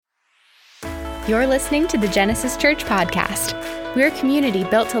You're listening to the Genesis Church Podcast. We're a community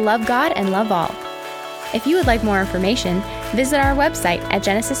built to love God and love all. If you would like more information, visit our website at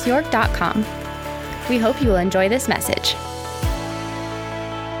genesisyork.com. We hope you will enjoy this message.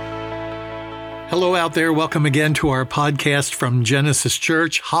 Hello out there. Welcome again to our podcast from Genesis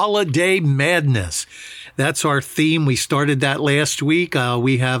Church, Holiday Madness. That's our theme. We started that last week.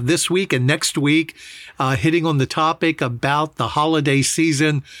 We have this week and next week hitting on the topic about the holiday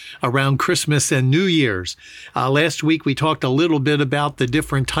season around Christmas and New Year's. Last week, we talked a little bit about the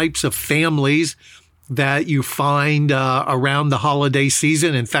different types of families that you find around the holiday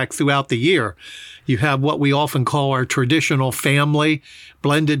season. In fact, throughout the year, you have what we often call our traditional family,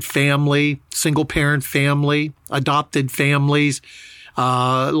 blended family, single parent family, adopted families,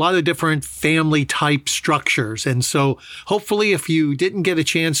 a lot of different family type structures. And so hopefully if you didn't get a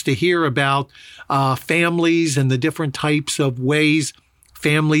chance to hear about families and the different types of ways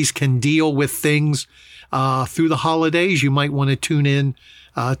families can deal with things through the holidays, you might want to tune in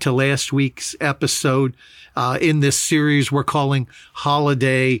to last week's episode in this series we're calling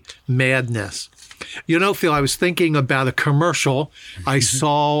Holiday Madness. You know, Phil, I was thinking about a commercial I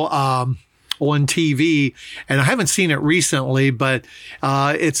saw on TV, and I haven't seen it recently, but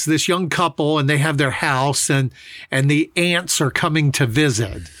it's this young couple, and they have their house, and the aunts are coming to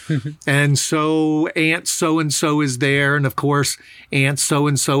visit. And so Aunt so-and-so is there, and of course, Aunt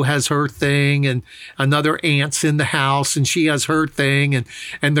so-and-so has her thing, and another aunt's in the house, and she has her thing,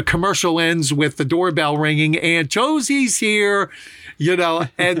 and the commercial ends with the doorbell ringing, Aunt Josie's here, you know,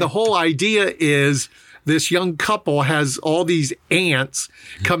 and the whole idea is this young couple has all these aunts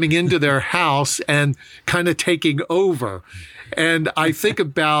coming into their house and kind of taking over. And I think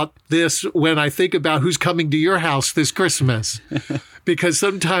about this when I think about who's coming to your house this Christmas, because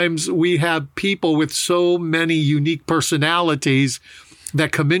sometimes we have people with so many unique personalities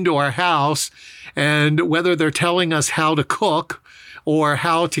that come into our house, and whether they're telling us how to cook or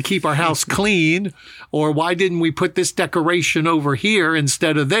how to keep our house clean, or why didn't we put this decoration over here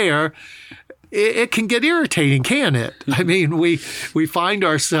instead of there, it can get irritating, can it? I mean, we find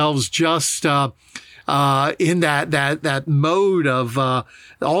ourselves just in that mode of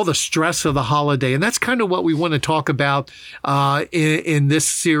all the stress of the holiday, and that's kind of what we want to talk about in this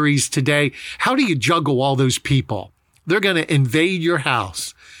series today. How do you juggle all those people? They're going to invade your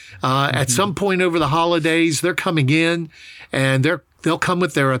house at some point over the holidays. They're coming in, and they'll come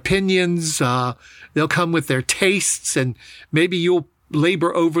with their opinions. They'll come with their tastes, and maybe you'll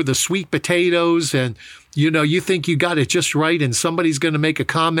labor over the sweet potatoes, and you think you got it just right, and somebody's going to make a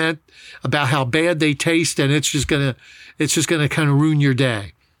comment about how bad they taste, and it's just going to kind of ruin your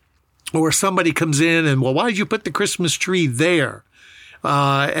day. Or somebody comes in and, well, why did you put the Christmas tree there?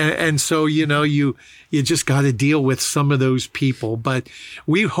 And so you just got to deal with some of those people. But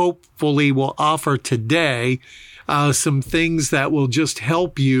we hopefully will offer today some things that will just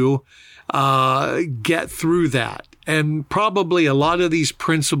help you get through that. And probably a lot of these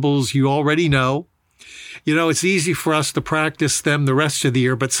principles you already know. You know, it's easy for us to practice them the rest of the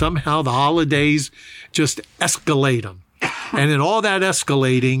year, but somehow the holidays just escalate them. And in all that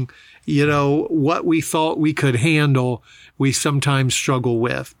escalating, what we thought we could handle, we sometimes struggle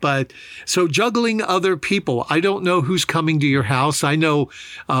with. But so juggling other people, I don't know who's coming to your house. I know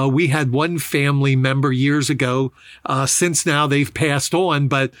we had one family member years ago. Since now they've passed on,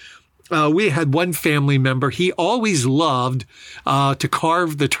 but we had one family member. He always loved to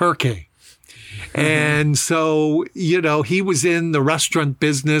carve the turkey. And so, he was in the restaurant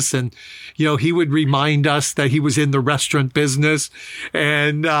business, and, he would remind us that he was in the restaurant business,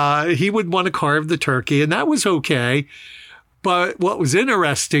 and he would want to carve the turkey, and that was okay. But what was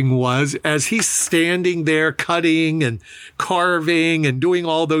interesting was, as he's standing there cutting and carving and doing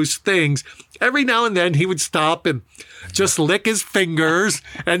all those things, every now and then he would stop and just lick his fingers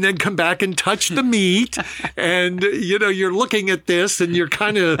and then come back and touch the meat. And, you're looking at this and you're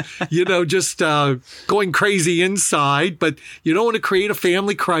kind of, just going crazy inside, but you don't want to create a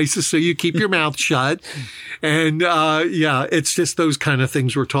family crisis, so you keep your mouth shut. And, it's just those kind of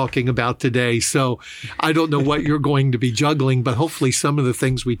things we're talking about today. So I don't know what you're going to be juggling, but hopefully some of the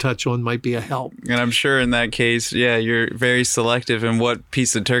things we touch on might be a help. And I'm sure in that case, you're very selective in what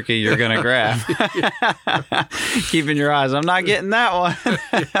piece of turkey you're going to grab. Keeping your eyes, I'm not getting that one.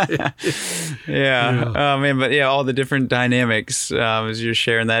 Oh man, but all the different dynamics as you're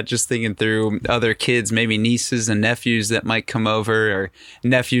sharing that, just thinking through other kids, maybe nieces and nephews that might come over, or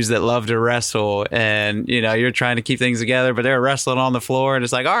nephews that love to wrestle, and you're trying to keep things together, but they're wrestling on the floor, and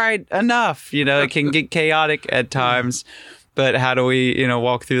it's like, all right, enough. It can get chaotic at times, but how do we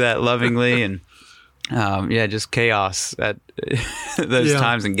walk through that lovingly? And just chaos at those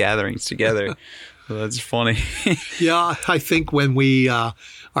times and gatherings together. So that's funny. Yeah, I think when we are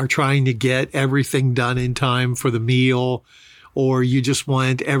trying to get everything done in time for the meal, or you just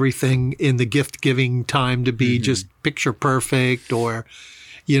want everything in the gift-giving time to be just picture perfect, or,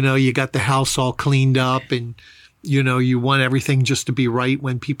 you got the house all cleaned up and, you want everything just to be right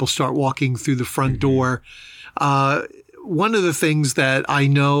when people start walking through the front door. One of the things that I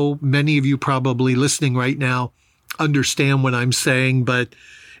know many of you probably listening right now understand what I'm saying, but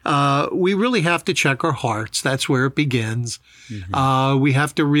we really have to check our hearts. That's where it begins. We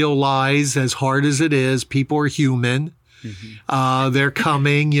have to realize, as hard as it is, people are human. They're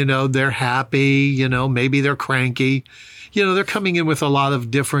coming, they're happy, maybe they're cranky. They're coming in with a lot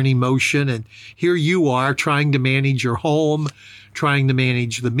of different emotion. And here you are trying to manage your home, trying to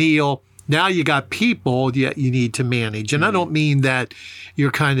manage the meal. Now you got people that you need to manage. And I don't mean that you're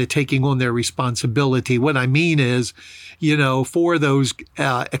kind of taking on their responsibility. What I mean is, for those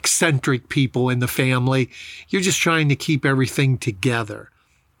eccentric people in the family, you're just trying to keep everything together.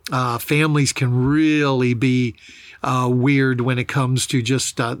 Families can really be weird when it comes to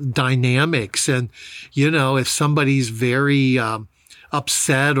just dynamics. And, if somebody's very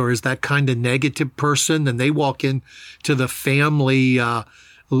upset or is that kind of negative person, then they walk into the family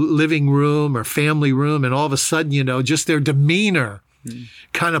living room or family room, and all of a sudden, just their demeanor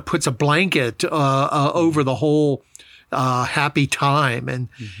kind of puts a blanket over the whole happy time.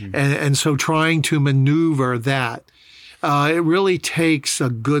 And so trying to maneuver that, it really takes a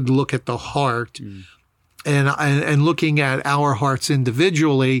good look at the heart and looking at our hearts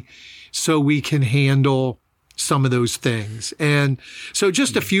individually so we can handle some of those things. And so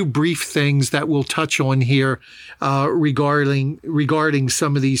just a few brief things that we'll touch on here regarding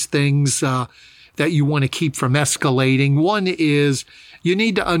some of these things that you want to keep from escalating. One is you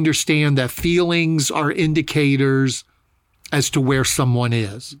need to understand that feelings are indicators as to where someone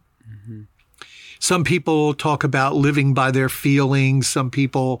is. Some people talk about living by their feelings. Some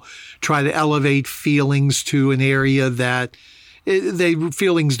people try to elevate feelings to an area that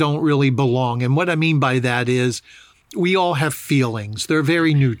feelings don't really belong. And what I mean by that is we all have feelings. They're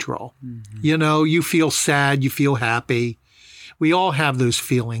very neutral. You feel sad, you feel happy. We all have those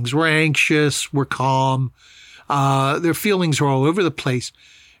feelings. We're anxious, we're calm. Their feelings are all over the place.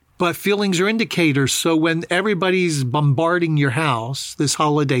 But feelings are indicators. So when everybody's bombarding your house this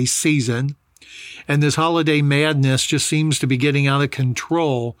holiday season, and this holiday madness just seems to be getting out of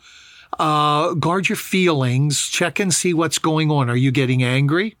control, guard your feelings. Check and see what's going on. Are you getting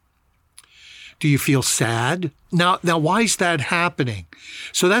angry? Do you feel sad? Now, why is that happening?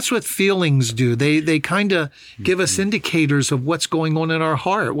 So that's what feelings do. They kind of give us indicators of what's going on in our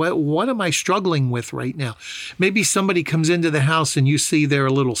heart. What am I struggling with right now? Maybe somebody comes into the house and you see they're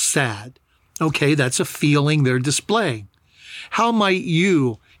a little sad. Okay, that's a feeling they're displaying. How might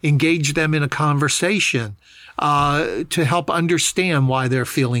you engage them in a conversation to help understand why they're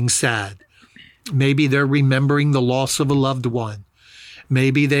feeling sad? Maybe they're remembering the loss of a loved one.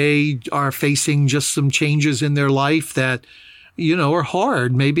 Maybe they are facing just some changes in their life that, are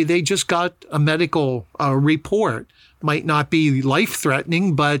hard. Maybe they just got a medical report. Might not be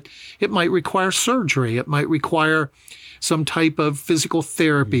life-threatening, but it might require surgery. It might require some type of physical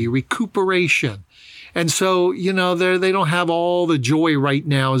therapy, recuperation. And so, they don't have all the joy right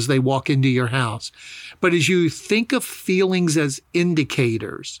now as they walk into your house. But as you think of feelings as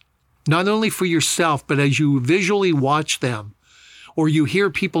indicators, not only for yourself, but as you visually watch them or you hear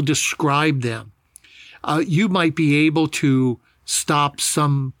people describe them, you might be able to stop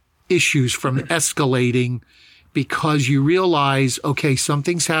some issues from escalating because you realize, okay,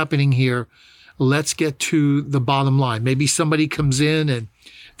 something's happening here. Let's get to the bottom line. Maybe somebody comes in and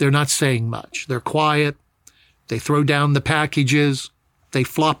they're not saying much. They're quiet. They throw down the packages. They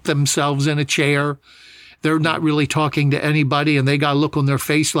flop themselves in a chair. They're not really talking to anybody, and they got a look on their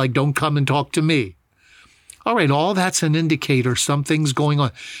face like, don't come and talk to me. All right, all that's an indicator something's going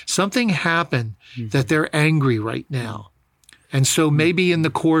on. Something happened that they're angry right now. And so maybe in the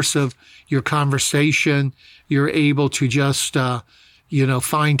course of your conversation, you're able to just,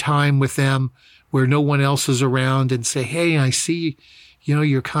 find time with them where no one else is around and say, hey, I see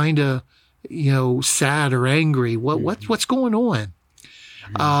you're kind of, sad or angry. What's going on?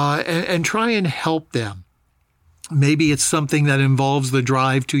 And try and help them. Maybe it's something that involves the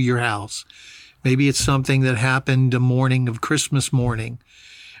drive to your house. Maybe it's something that happened the morning of Christmas morning.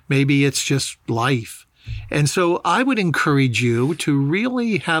 Maybe it's just life. And so I would encourage you to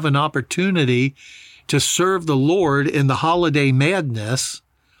really have an opportunity to serve the Lord in the holiday madness.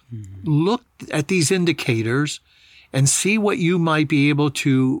 Look at these indicators and see what you might be able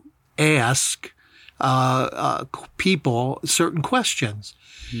to ask people certain questions.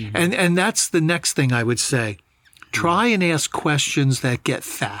 And that's the next thing I would say. Try and ask questions that get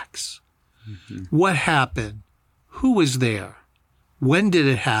facts. What happened? Who was there? When did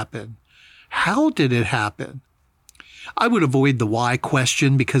it happen? How did it happen? I would avoid the why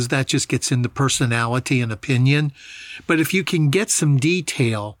question because that just gets into personality and opinion. But if you can get some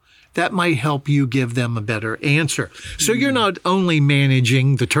detail, that might help you give them a better answer. So you're not only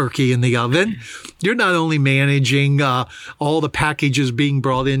managing the turkey in the oven, you're not only managing all the packages being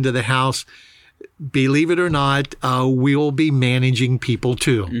brought into the house. Believe it or not, we'll be managing people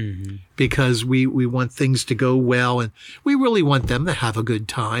too, because we want things to go well and we really want them to have a good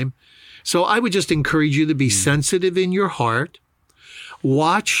time. So I would just encourage you to be sensitive in your heart.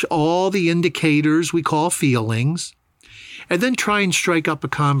 Watch all the indicators we call feelings, and then try and strike up a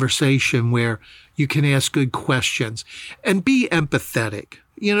conversation where you can ask good questions and be empathetic.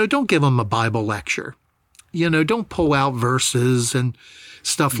 Don't give them a Bible lecture. Don't pull out verses and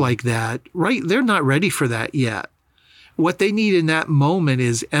stuff like that. Right? They're not ready for that yet. What they need in that moment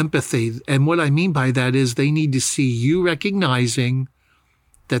is empathy. And what I mean by that is they need to see you recognizing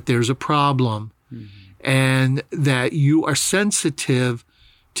that there's a problem and that you are sensitive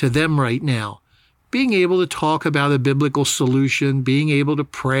to them right now. Being able to talk about a biblical solution, being able to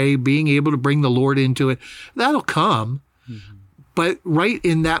pray, being able to bring the Lord into it, that'll come. But right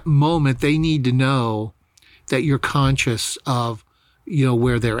in that moment, they need to know that you're conscious of,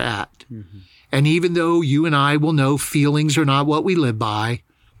 where they're at. And even though you and I will know feelings are not what we live by,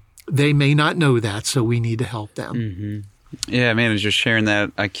 they may not know that, so we need to help them. Yeah, man, as you're sharing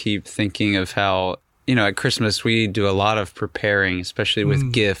that, I keep thinking of how, at Christmas we do a lot of preparing, especially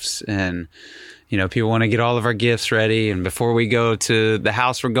with gifts. And, people want to get all of our gifts ready. And before we go to the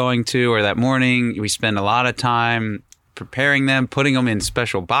house we're going to or that morning, we spend a lot of time preparing them, putting them in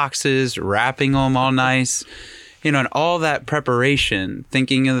special boxes, wrapping them all nice. And all that preparation,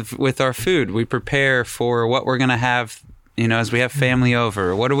 thinking of with our food, we prepare for what we're going to have, as we have family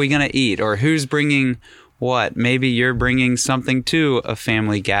over. What are we going to eat? Or who's bringing what? Maybe you're bringing something to a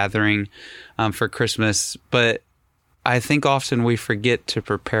family gathering for Christmas. But I think often we forget to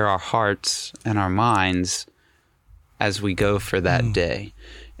prepare our hearts and our minds as we go for that day.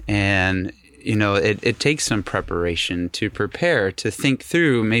 And, it takes some preparation to prepare, to think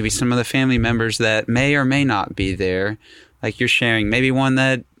through maybe some of the family members that may or may not be there. Like you're sharing, maybe one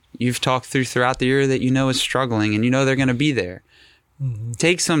that you've talked through throughout the year that is struggling and they're going to be there.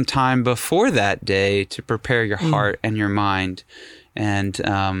 Take some time before that day to prepare your heart and your mind and,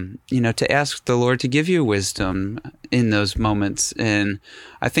 to ask the Lord to give you wisdom in those moments. And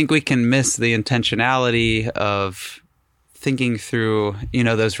I think we can miss the intentionality of thinking through,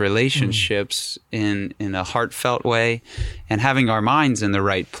 those relationships in a heartfelt way and having our minds in the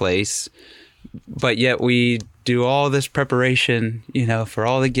right place. But yet we do all this preparation, for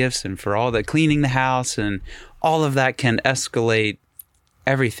all the gifts and for all the cleaning the house, and all of that can escalate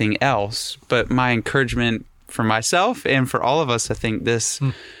everything else. But my encouragement for myself and for all of us, I think this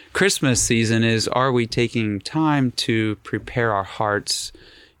Christmas season is, are we taking time to prepare our hearts,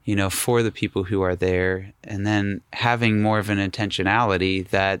 for the people who are there, and then having more of an intentionality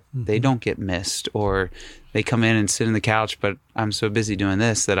that they don't get missed, or they come in and sit on the couch, but I'm so busy doing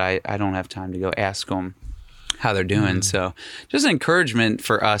this that I don't have time to go ask them how they're doing. So just encouragement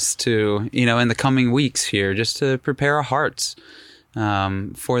for us to, in the coming weeks here, just to prepare our hearts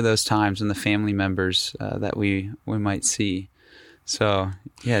for those times and the family members that we might see. So,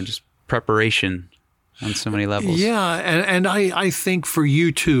 yeah, just preparation on so many levels. Yeah, and I think for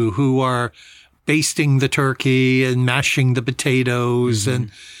you too, who are basting the turkey and mashing the potatoes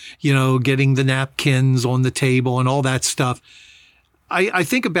and, getting the napkins on the table and all that stuff, I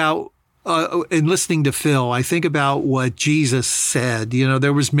think about, in listening to Phil, I think about what Jesus said.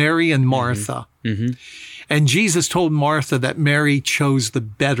 There was Mary and Martha. And Jesus told Martha that Mary chose the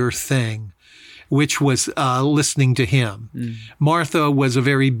better thing, which was listening to him. Martha was a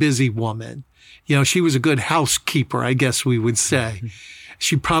very busy woman. She was a good housekeeper, I guess we would say.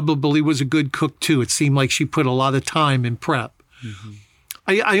 She probably was a good cook too. It seemed like she put a lot of time in prep.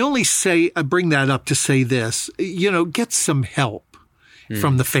 I only bring that up to say this, get some help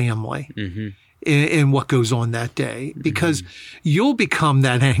from the family in what goes on that day, because you'll become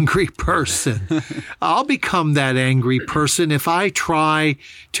that angry person. I'll become that angry person if I try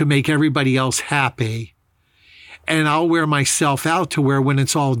to make everybody else happy, and I'll wear myself out to where when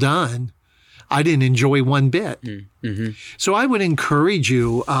it's all done, I didn't enjoy one bit. Mm-hmm. So I would encourage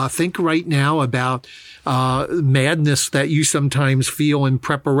you, think right now about madness that you sometimes feel in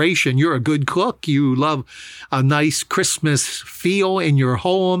preparation. You're a good cook. You love a nice Christmas feel in your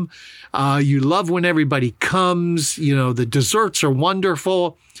home. You love when everybody comes. You know, the desserts are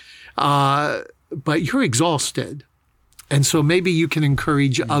wonderful, but you're exhausted. And so maybe you can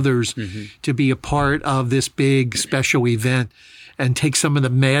encourage others to be a part of this big special event and take some of the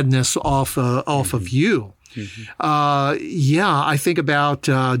madness off of you. I think about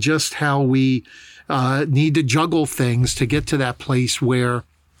just how we need to juggle things to get to that place where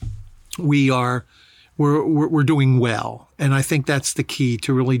we're doing well. And I think that's the key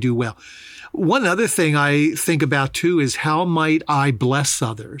to really do well. One other thing I think about too is how might I bless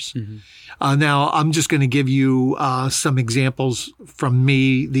others? Now, I'm just going to give you some examples from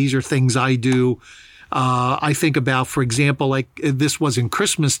me. These are things I do. I think about, for example, like this wasn't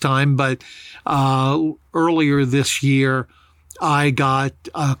Christmas time, but earlier this year, I got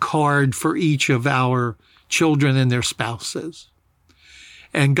a card for each of our children and their spouses.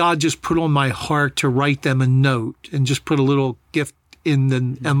 And God just put on my heart to write them a note and just put a little gift in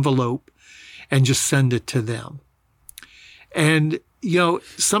the envelope and just send it to them. And, you know,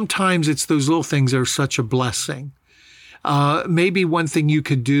 sometimes it's those little things that are such a blessing. Maybe one thing you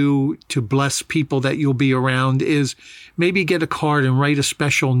could do to bless people that you'll be around is maybe get a card and write a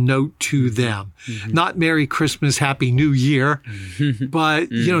special note to them. Not Merry Christmas, Happy New Year, but,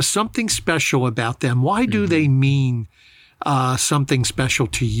 you know, something special about them. Why do they mean something special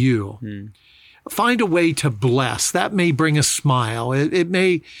to you? Find a way to bless. That may bring a smile. It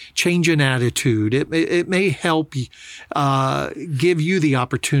may change an attitude. It may help give you the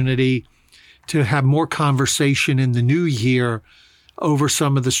opportunity to have more conversation in the new year over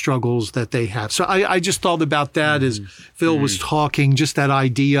some of the struggles that they have. So I just thought about that as Phil was talking, just that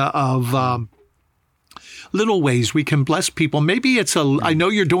idea of little ways we can bless people. Maybe it's I know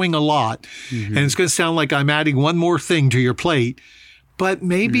you're doing a lot, and it's going to sound like I'm adding one more thing to your plate, but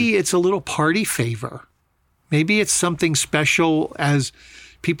maybe it's a little party favor. Maybe it's something special as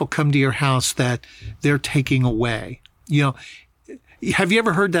people come to your house that they're taking away. You know, have you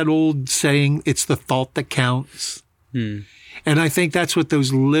ever heard that old saying, it's the thought that counts? And I think that's what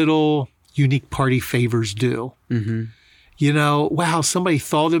those little unique party favors do. You know, wow, somebody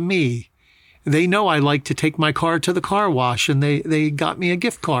thought of me. They know I like to take my car to the car wash, and they got me a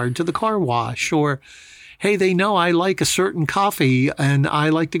gift card to the car wash. Or, hey, they know I like a certain coffee and I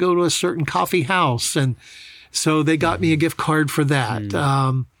like to go to a certain coffee house. And so they got me a gift card for that.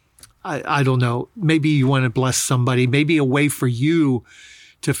 I don't know. Maybe you want to bless somebody. Maybe a way for you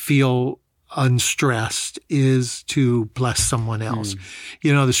to feel unstressed is to bless someone else.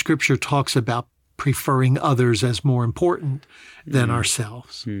 You know, the scripture talks about preferring others as more important than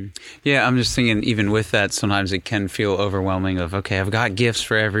ourselves. Yeah, I'm just thinking even with that, sometimes it can feel overwhelming of, okay, I've got gifts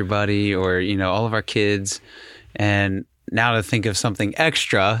for everybody or, you know, all of our kids. And now to think of something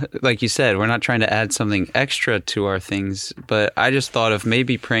extra, like you said, we're not trying to add something extra to our things, but I just thought of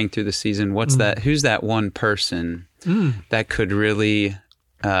maybe praying through the season, what's that, who's that one person that could really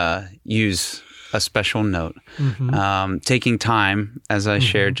use a special note? Taking time, as I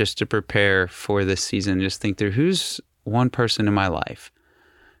shared, just to prepare for this season, just think through who's one person in my life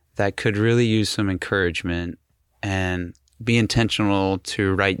that could really use some encouragement, and be intentional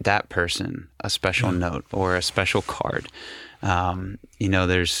to write that person a special note or a special card. You know,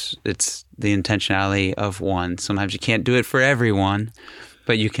 it's the intentionality of one. Sometimes you can't do it for everyone,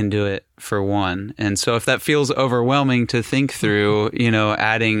 but you can do it for one. And so if that feels overwhelming to think through, you know,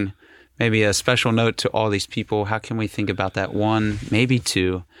 adding maybe a special note to all these people, how can we think about that one, maybe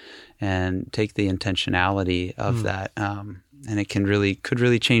two, and take the intentionality of that. And it could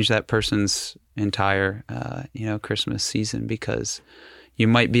really change that person's entire, you know, Christmas season, because you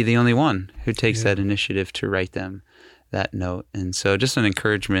might be the only one who takes that initiative to write them that note. And so just an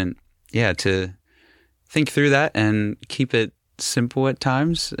encouragement, to think through that and keep it simple at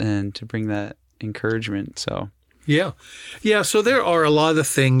times and to bring that encouragement. So. Yeah. So there are a lot of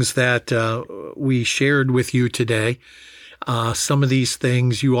things that we shared with you today. Some of these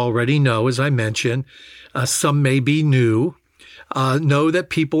things you already know, as I mentioned. Some may be new. Know that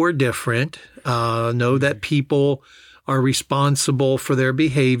people are different. Know that people are responsible for their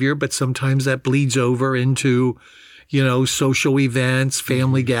behavior, but sometimes that bleeds over into, you know, social events,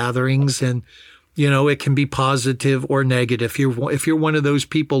 family gatherings, and, you know, it can be positive or negative. If you're one of those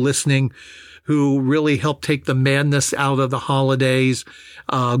people listening who really help take the madness out of the holidays,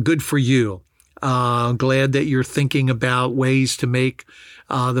 good for you. Glad that you're thinking about ways to make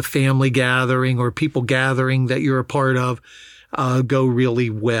the family gathering or people gathering that you're a part of go really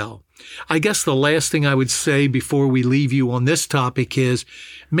well. I guess the last thing I would say before we leave you on this topic is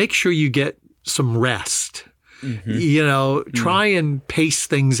make sure you get some rest. Mm-hmm. Try and pace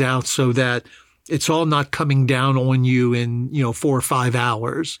things out so that it's all not coming down on you in, 4 or 5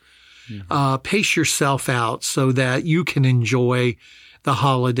 hours. Mm-hmm. Pace yourself out so that you can enjoy the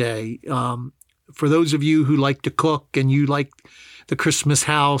holiday. For those of you who like to cook and you like the Christmas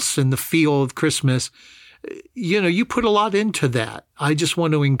house and the feel of Christmas, you put a lot into that. I just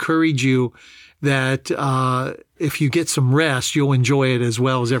want to encourage you that if you get some rest, you'll enjoy it as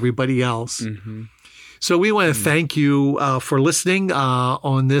well as everybody else. Mm-hmm. So we want to thank you for listening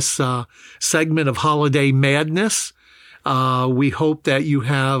on this segment of Holiday Madness. We hope that you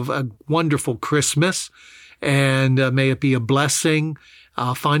have a wonderful Christmas, and may it be a blessing.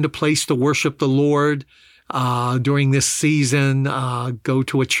 Find a place to worship the Lord during this season. Go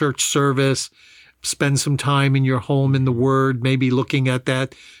to a church service. Spend some time in your home in the Word, maybe looking at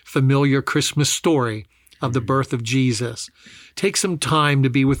that familiar Christmas story of the birth of Jesus. Take some time to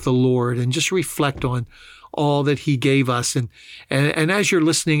be with the Lord and just reflect on all that He gave us. And as you're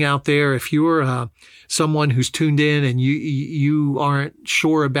listening out there, if you're someone who's tuned in and you aren't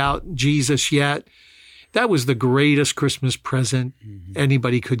sure about Jesus yet, that was the greatest Christmas present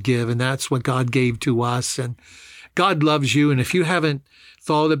anybody could give, and that's what God gave to us. And God loves you, and if you haven't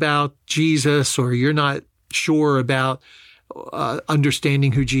thought about Jesus or you're not sure about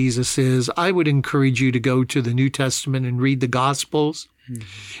understanding who Jesus is, I would encourage you to go to the New Testament and read the Gospels.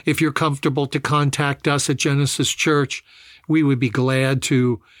 Mm-hmm. If you're comfortable to contact us at Genesis Church, we would be glad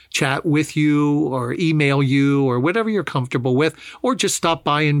to chat with you or email you or whatever you're comfortable with, or just stop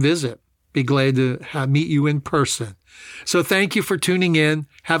by and visit. Be glad to meet you in person. So thank you for tuning in.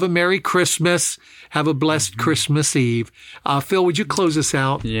 Have a Merry Christmas. Have a blessed Christmas Eve. Phil, would you close us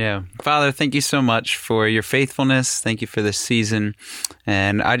out? Yeah. Father, thank you so much for your faithfulness. Thank you for this season.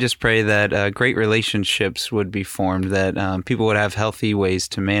 And I just pray that great relationships would be formed, that people would have healthy ways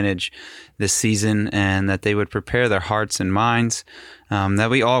to manage this season, and that they would prepare their hearts and minds, that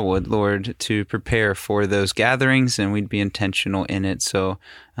we all would, Lord, to prepare for those gatherings, and we'd be intentional in it. So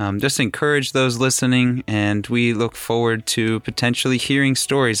just encourage those listening, and we look forward to potentially hearing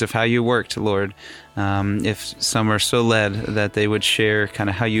stories of how you worked, Lord. If some are so led that they would share kind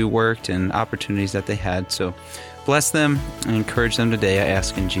of how you worked and opportunities that they had. So bless them and encourage them today, I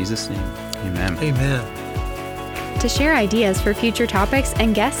ask in Jesus' name. Amen. Amen. To share ideas for future topics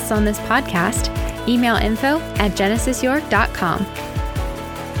and guests on this podcast, email info@genesisyork.com.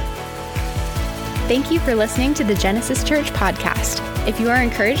 Thank you for listening to the Genesis Church podcast. If you are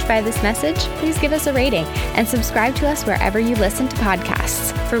encouraged by this message, please give us a rating and subscribe to us wherever you listen to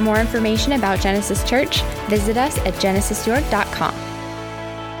podcasts. For more information about Genesis Church, visit us at genesisyork.com.